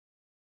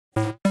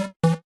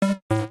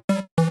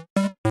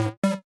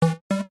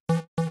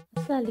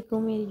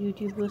वालेकुम मेरी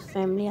YouTubers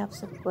family, आप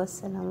सबको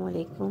अस्सलाम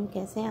वालेकुम।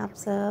 कैसे हैं आप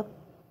सब?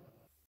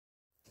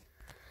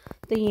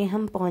 तो ये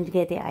हम पहुंच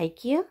गए थे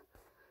IKEA।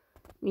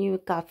 ये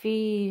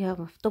काफ़ी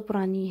हफ्तों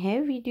पुरानी है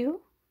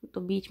वीडियो,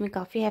 तो बीच में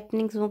काफ़ी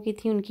हैपनिंग्स हो गई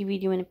थी। उनकी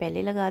वीडियो मैंने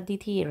पहले लगा दी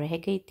थी, ये रह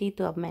गई थी,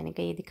 तो अब मैंने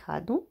कहा ये दिखा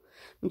दूँ।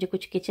 मुझे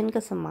कुछ किचन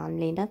का सामान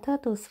लेना था,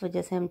 तो उस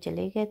वजह से हम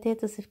चले गए थे।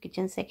 तो सिर्फ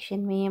किचन सेक्शन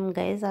में ही हम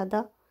गए,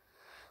 ज़्यादा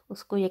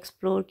उसको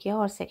एक्सप्लोर किया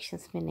और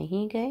सेक्शंस में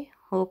नहीं गए।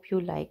 Hope you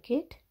like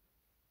it.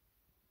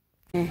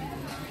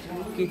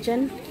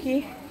 Kitchen की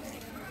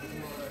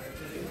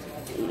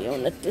ये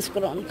 29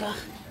 करोड़ का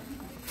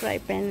फ्राई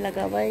पैन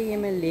लगा हुआ है, ये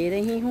मैं ले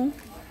रही हूँ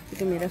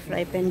क्योंकि मेरा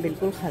फ्राई पैन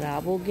बिल्कुल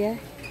ख़राब हो गया है।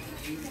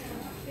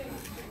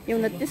 ये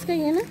 29 का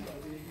ही है ना?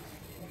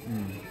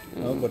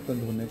 और बर्तन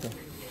धोने का,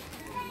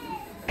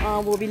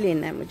 हाँ वो भी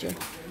लेना है मुझे।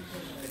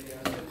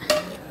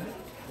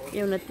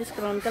 ये 29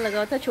 करोड़ का लगा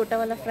हुआ था, छोटा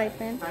वाला फ्राई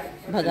पैन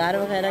भगार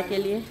वगैरह के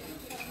लिए।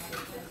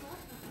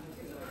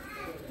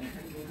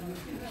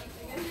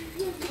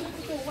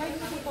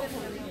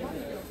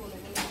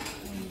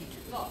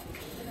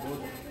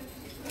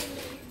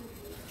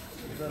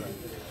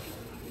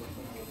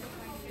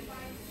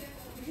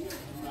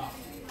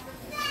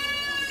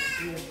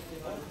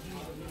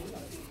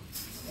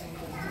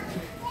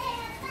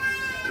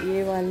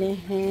 ये वाले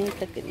हैं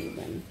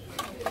तकरीबन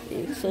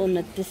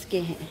 129 के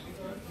हैं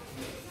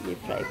ये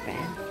फ्राई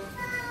पैन।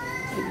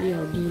 ये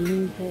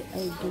डीलिंग है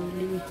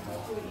डीलिंग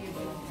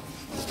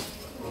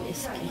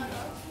इसकी।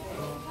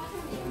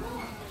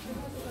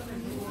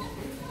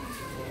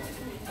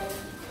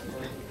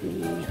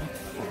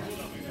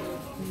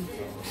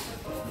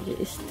 ये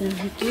इस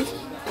तरह की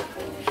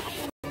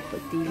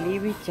पतीली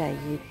भी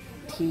चाहिए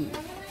थी।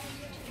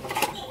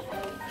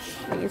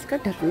 इसका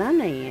ढकना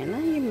नहीं है ना,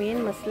 ये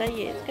मेन मसला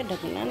ये है, इसका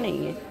ढकना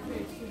नहीं है।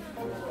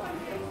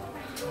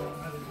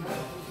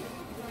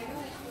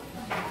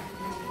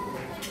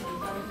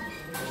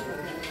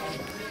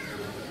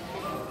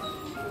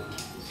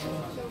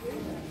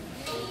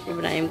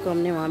 इब्राहिम को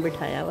हमने वहाँ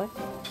बिठाया हुआ है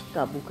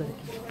काबू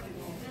करके।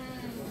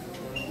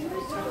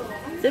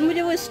 फिर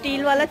मुझे वो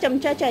स्टील वाला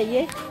चमचा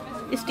चाहिए,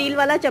 स्टील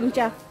वाला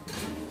चमचा।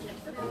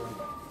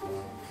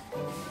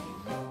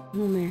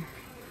 हूँ मैं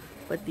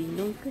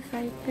पतीलों के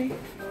साइड पे,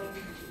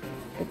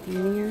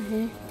 पतीलियाँ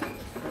हैं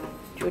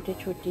छोटे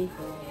छोटी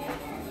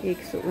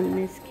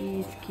 119 की,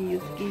 इसकी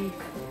उसकी।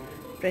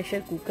 प्रेशर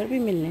कुकर भी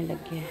मिलने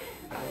लग गया है।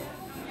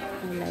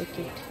 I like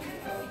it.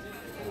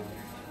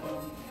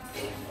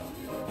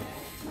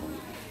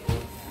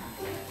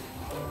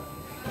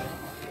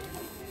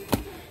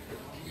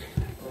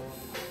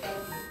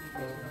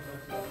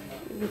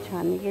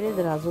 बिछाने के लिए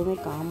दराजों में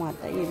काम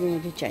आता है, ये भी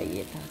मुझे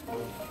चाहिए था,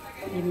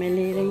 ये मैं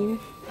ले रही हूँ।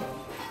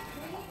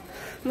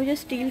 मुझे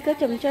स्टील का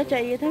चमचा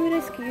चाहिए था, मेरा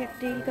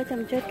स्टील का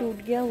चमचा टूट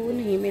गया, वो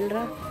नहीं मिल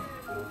रहा।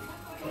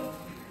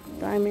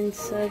 तो I am in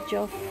search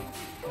of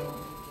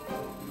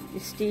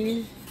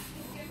steel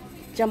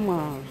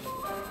चम्मा।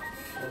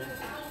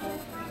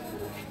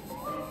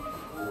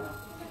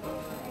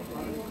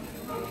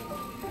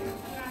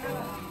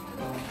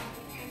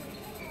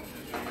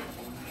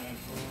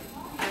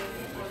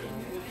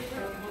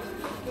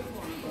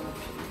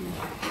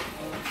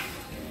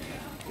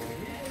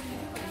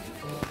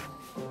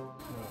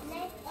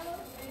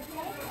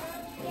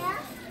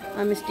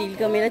 हम स्टील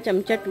का मेरा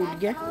चमचा टूट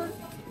गया।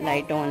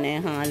 लाइट ऑन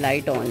है? हाँ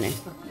लाइट ऑन है।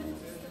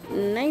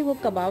 नहीं वो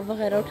कबाब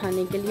वगैरह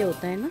उठाने के लिए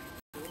होता है ना,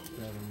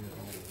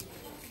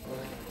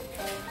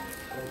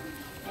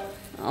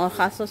 और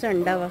ख़ासतौर से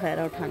अंडा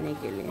वगैरह उठाने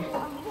के लिए।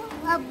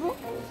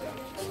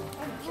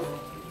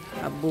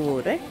 अब्बू हो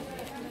रहे,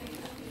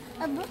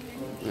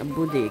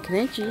 अब्बू देख रहे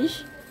हैं चीज़।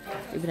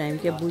 इब्राहिम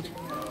के अब्बू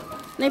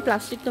नहीं,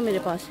 प्लास्टिक तो मेरे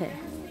पास है,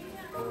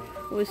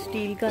 वो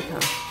स्टील का था।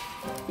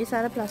 ये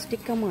सारा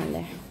प्लास्टिक का माल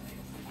है।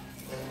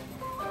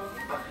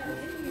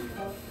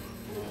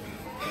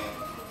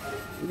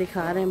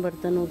 दिखा रहे हैं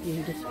बर्तनों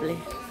की डिस्प्ले।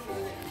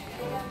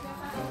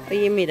 और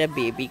ये मेरा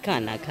बेबी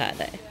खाना खा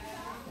रहा है,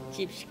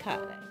 चिप्स खा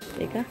रहा है।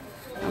 देखा,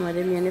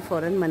 हमारे मियाँ ने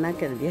फ़ौरन मना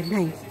कर दिया,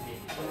 नहीं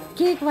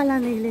केक वाला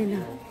नहीं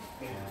लेना।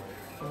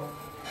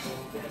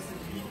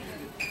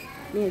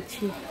 इतनी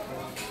अच्छी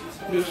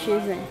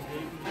डिशेज हैं।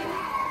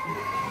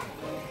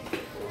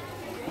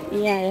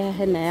 ये आया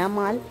है नया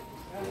माल,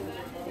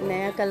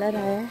 नया कलर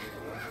आया है।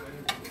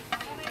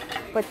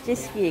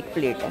 25 की एक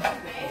प्लेट है।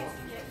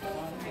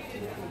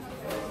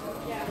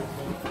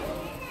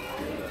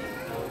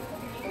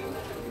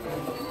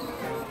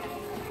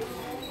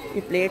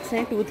 ये प्लेट्स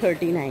हैं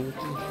 239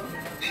 की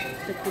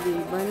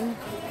तकरीबन।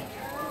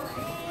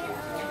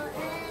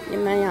 ये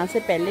मैं यहाँ से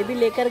पहले भी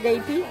लेकर गई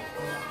थी।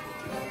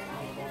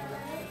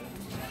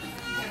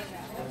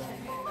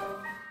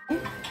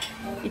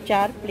 ये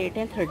 4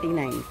 प्लेटें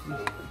 39 की।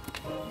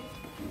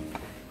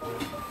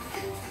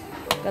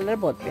 कलर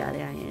बहुत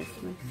प्यारे आए हैं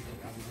इसमें।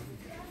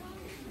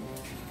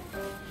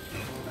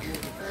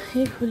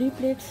 ये खुली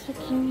प्लेट्स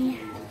रखी हुई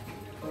हैं।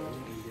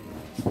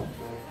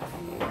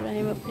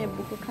 इब्राहिम अपने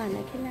अब्बू को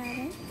खाना खिला रहे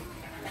हैं।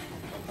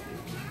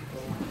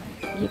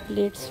 ये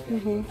प्लेट्स भी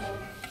हैं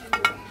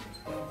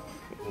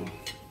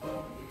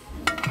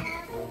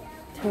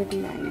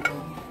 39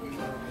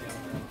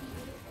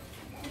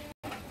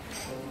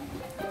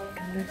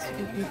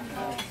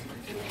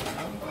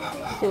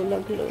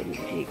 16 किलो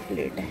की एक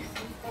प्लेट है।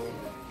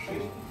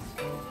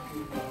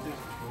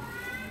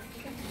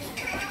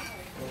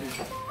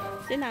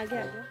 दिन आगे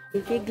आ गया।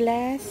 ये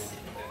ग्लास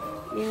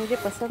ये मुझे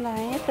पसंद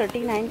आए हैं,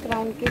 39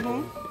 क्राउन के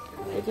हैं,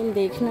 लेकिन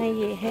देखना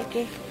ये है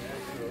कि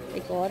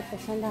एक और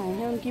पसंद आए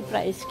हैं, उनकी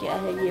प्राइस क्या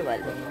है। ये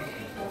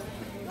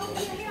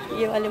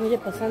वाले मुझे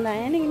पसंद आए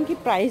हैं, लेकिन इनकी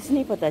प्राइस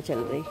नहीं पता चल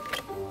रही।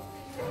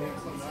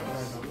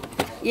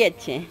 ये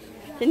अच्छे हैं,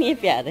 लेकिन ये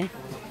प्यारे हैं,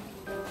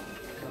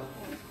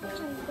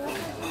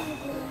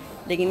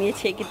 लेकिन ये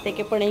 6 कितने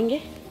के पड़ेंगे?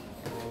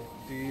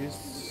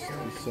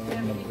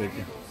 30-90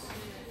 के।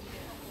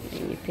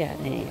 ये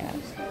प्यारे हैं यार।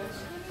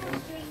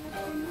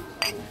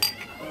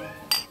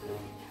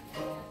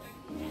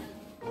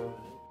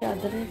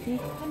 चादरें थी,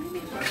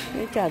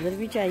 ये चादर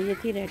भी चाहिए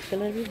थी, रेड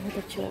कलर भी बहुत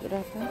अच्छा लग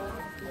रहा था।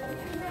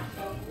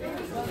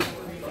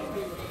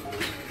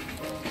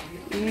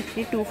 ये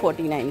थी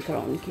 249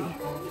 क्राउन की।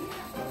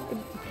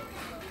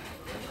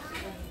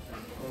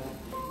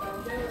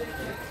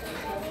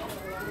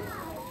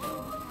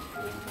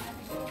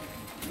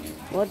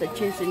 बहुत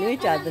अच्छी सिली हुई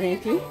चादरें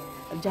थी,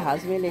 अब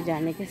जहाज़ में ले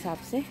जाने के हिसाब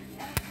से।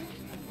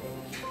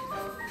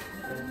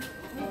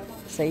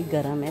 सही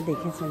गरम है,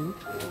 देखें सनी,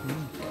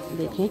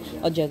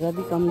 देखें, और जगह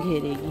भी कम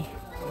घेरेगी।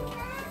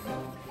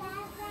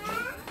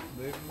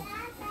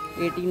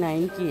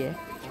 89 की है।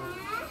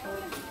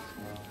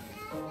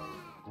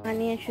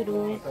 पानी है शुरू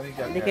में।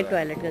 देखिए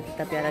टॉयलेट का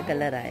कितना प्यारा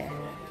कलर आया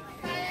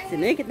है।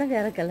 सुनिए कितना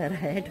प्यारा कलर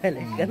आया है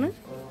टॉयलेट का ना।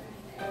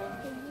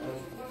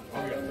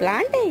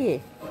 प्लांट है ये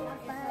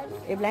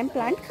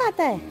प्लांट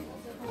खाता है।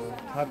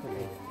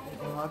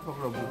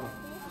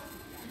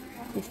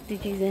 इतनी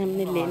चीज़ें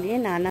हमने ले ली है,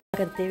 नाना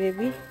करते हुए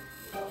भी।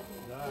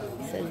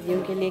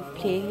 सर्दियों के लिए एक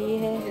ट्रे लिए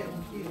है,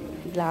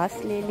 ग्लास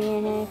ले लिए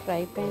हैं,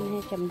 फ्राई पैन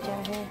है, चमचा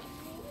है।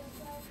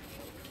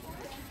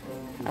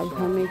 अब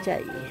हमें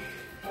चाहिए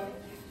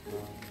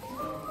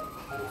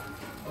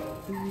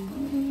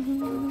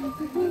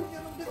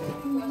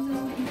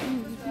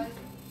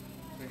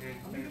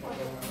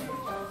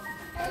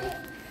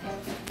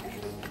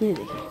ये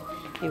देखिए,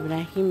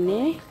 इब्राहिम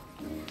ने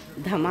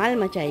धमाल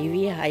मचाई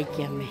हुई है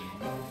आइकिया में।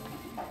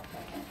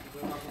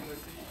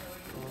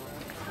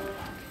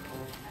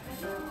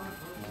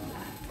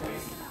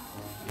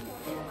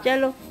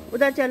 चलो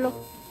उधर चलो,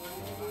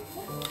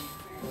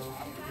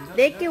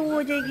 देख के वो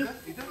हो जाएगी।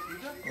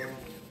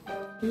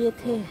 ये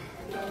थे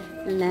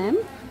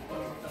लैम्प,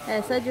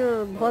 ऐसा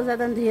जो बहुत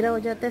ज़्यादा अंधेरा हो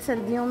जाता है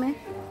सर्दियों में,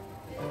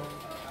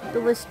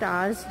 तो वो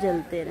स्टार्स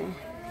जलते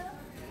रहे।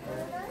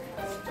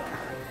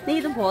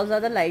 नहीं तो बहुत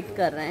ज़्यादा लाइट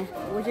कर रहे हैं।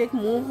 वो जो एक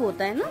मूव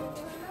होता है ना,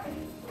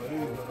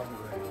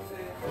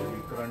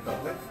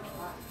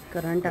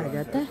 करंट आ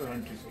जाता है।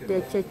 तो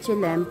अच्छे अच्छे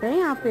लैंप हैं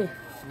यहाँ पे।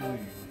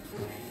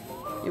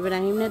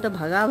 इब्राहिम ने तो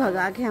भगा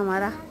भगा के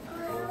हमारा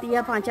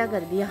तिया पांचा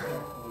कर दिया।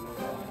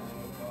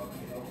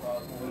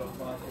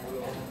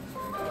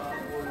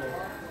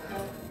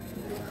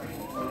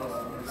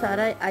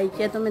 सारा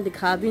आइकिया तो मैं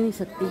दिखा भी नहीं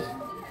सकती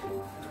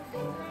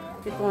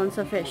कि कौन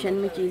सा फैशन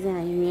में चीज़ें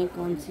आई हुई हैं,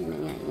 कौन सी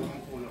नहीं आई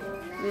हैं।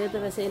 मुझे तो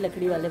वैसे ये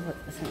लकड़ी वाले बहुत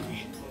पसंद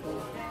हैं।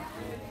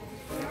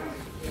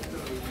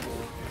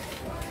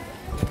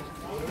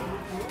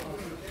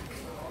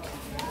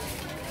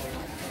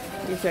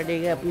 ये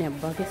चढ़ेगा अपने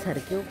अब्बा के सर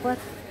के ऊपर।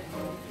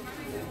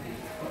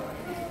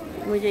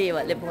 मुझे ये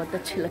वाले बहुत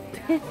अच्छे लगते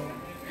हैं,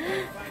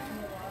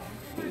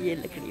 ये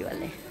लकड़ी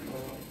वाले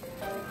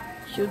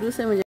शुरू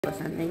से मुझे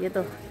पसंद है। ये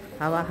तो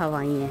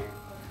हवाई हैं,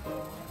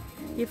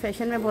 ये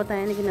फैशन में बहुत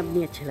आए, लेकिन अब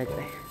नहीं अच्छे लग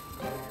रहे हैं।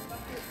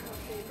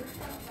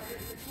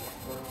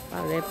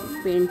 आ गए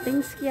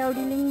पेंटिंग्स की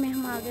आउटलाइन में,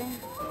 हम आ गए हैं।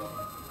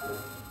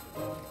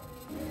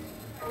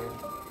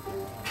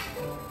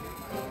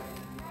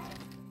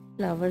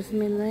 फ्लावर्स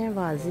मिल रहे हैं,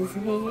 वाजेस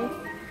हैं, ये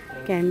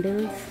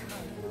कैंडल्स,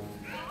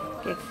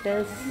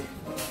 कैक्टस,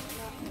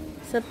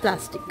 सब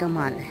प्लास्टिक का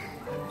माल है।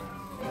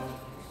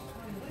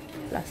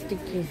 प्लास्टिक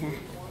के हैं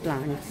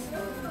प्लांट्स।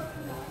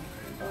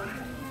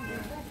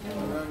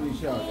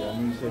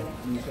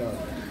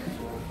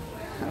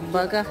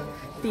 अब्बा का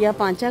तिया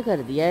पांचा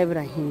कर दिया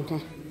इब्राहिम ने।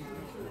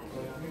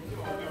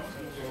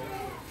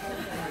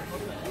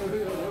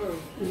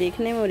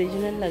 देखने में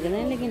ओरिजिनल लग रहे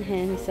हैं, लेकिन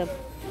हैं सब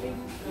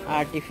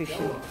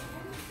आर्टिफिशियल।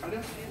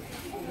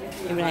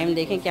 इब्राहिम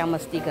देखें क्या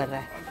मस्ती कर रहा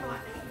है,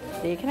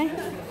 देख रहे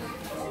हैं।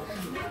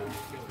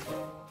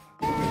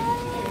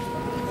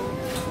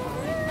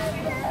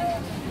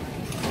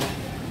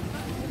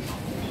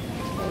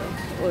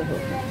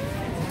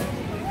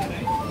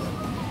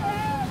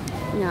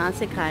 यहाँ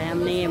से खाया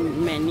हमने ये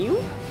मेन्यू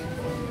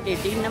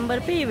 18 नंबर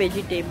पे। ये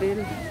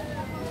वेजिटेबल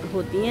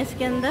होती हैं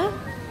इसके अंदर।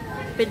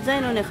 पिज़्ज़ा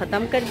इन्होंने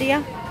ख़त्म कर दिया।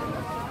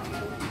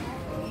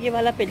 ये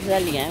वाला पिज़्ज़ा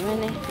लिया है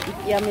मैंने,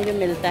 IKEA में जो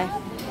मिलता है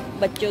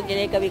बच्चों के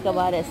लिए कभी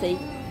कभार ऐसे ही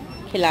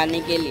खिलाने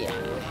के लिए।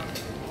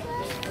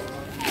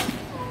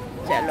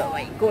 चलो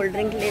भाई कोल्ड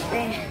ड्रिंक लेते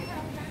हैं।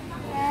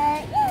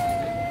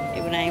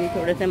 इब्राहिम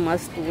थोड़े से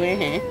मस्त हुए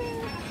हैं।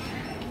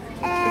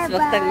 इस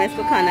वक्त तक मैं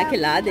इसको खाना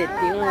खिला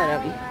देती हूँ और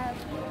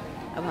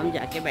अब हम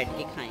जाके बैठ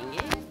के खाएंगे।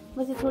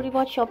 बस ये थोड़ी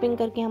बहुत शॉपिंग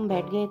करके हम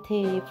बैठ गए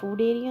थे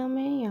फूड एरिया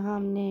में। यहाँ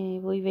हमने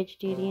वही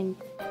वेजिटेरियन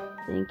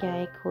क्या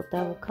एक होता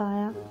है वो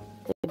खाया।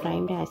 तो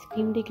इब्राहिम ने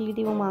आइसक्रीम देख ली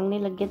थी, वो मांगने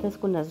लग गया था,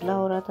 उसको नज़ला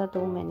हो रहा था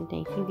तो मैंने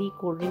नहीं दी।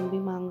 कोल्ड ड्रिंक भी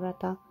मांग रहा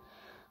था।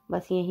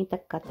 बस यहीं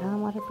तक का था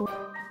हमारा टूर।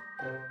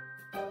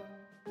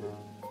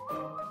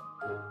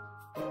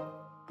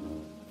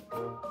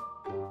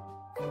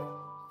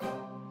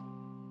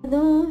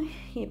 तो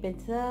ये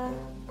पिज़्ज़ा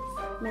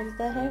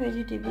मिलता है,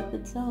 वेजिटेबल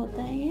पिज़्ज़ा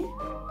होता है ये।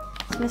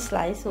 इसमें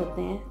स्लाइस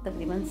होते हैं,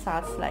 तकरीबन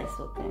 7 स्लाइस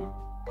होते हैं।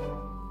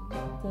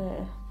 तो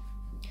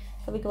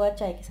कभी कभार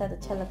चाय के साथ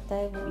अच्छा लगता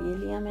है। ये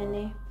लिया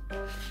मैंने।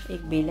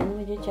 एक बेलन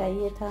मुझे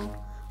चाहिए था।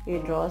 ये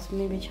ड्रॉस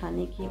में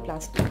बिछाने की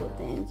प्लास्टिक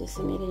होते हैं,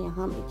 जैसे मेरे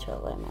यहाँ बिछा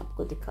हुआ है, मैं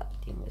आपको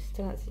दिखाती हूँ। इस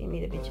तरह से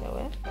मेरे बिछा हुआ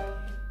है,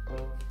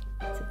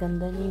 इससे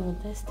गंदा नहीं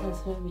होता, इस तरह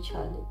से मैं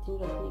बिछा लेती हूँ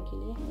रखने के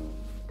लिए।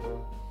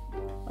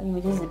 और ये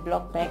मुझे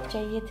जिपलॉक बैग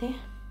चाहिए थे,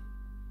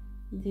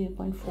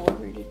 0.4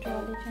 लीटर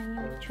वाले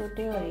चाहिए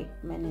छोटे, और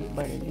एक मैंने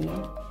बड़े लिए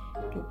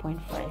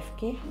 2.5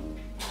 के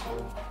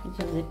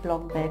जो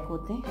जिपलॉक बैग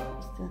होते हैं।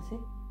 इस तरह से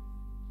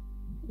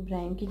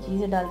इब्राहिम की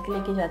चीज़ें डाल के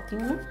लेके जाती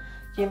हूँ ना,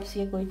 चिप्स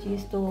या कोई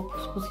चीज़, तो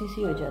खुशी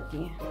सी हो जाती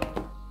हैं।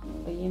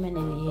 और ये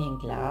मैंने लिए हैं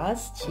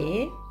ग्लास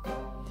 6।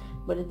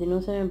 बड़े दिनों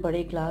से मैं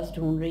बड़े ग्लास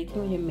ढूंढ रही थी,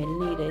 मुझे मिल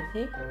नहीं रहे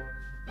थे,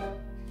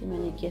 तो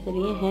मैंने कैसे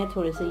लिए हैं।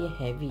 थोड़े से ये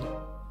हैवी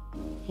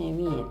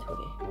हैं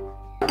थोड़े।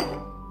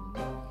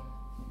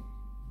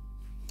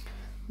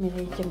 मेरा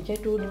ये चमचा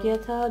टूट गया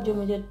था, जो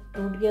मुझे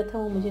टूट गया था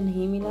वो मुझे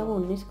नहीं मिला, वो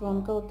 19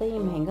 क्रोन का होता है, ये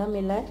महंगा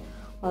मिला है।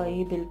 और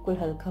ये बिल्कुल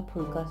हल्का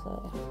फुल्का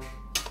सा है।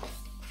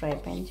 फ्राई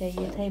पैन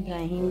चाहिए था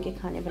इब्राहिम के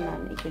खाने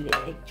बनाने के लिए,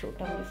 एक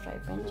छोटा मुझे फ्राई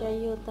पैन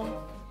चाहिए होता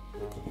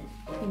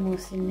है।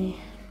 मोहसिन ने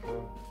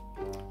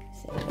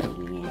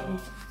लिए हैं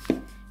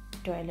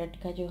टॉयलेट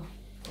का, जो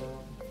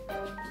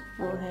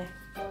वो है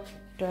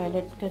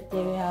टॉयलेट करते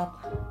हुए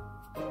आप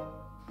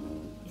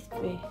इस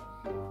पे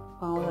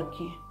पाँव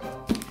रखें।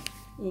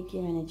 एक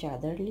ये मैंने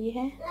चादर ली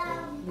है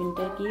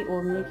विंटर की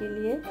ओढ़ने के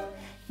लिए,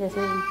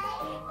 जैसे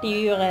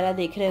टीवी वगैरह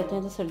देख रहे होते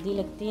हैं तो सर्दी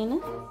लगती है ना,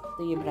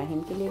 तो ये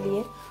इब्राहिम के लिए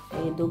लिए।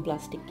 और ये 2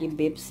 प्लास्टिक के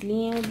बिब्स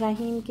लिए हैं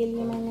इब्राहिम के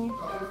लिए मैंने।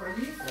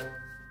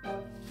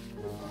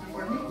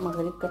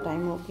 मगरिब का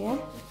टाइम हो गया है,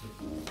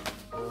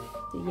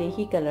 तो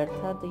यही कलर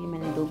था, तो ये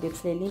मैंने 2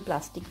 बिब्स ले ली।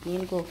 प्लास्टिक की,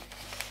 इनको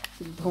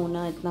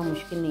धोना इतना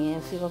मुश्किल नहीं है,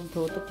 उसी वक्त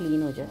धो तो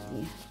क्लीन हो जाती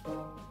है।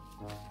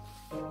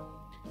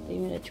 तो ये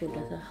मेरा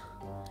छोटा सा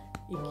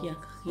IKEA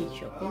की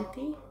शॉपिंग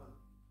थी।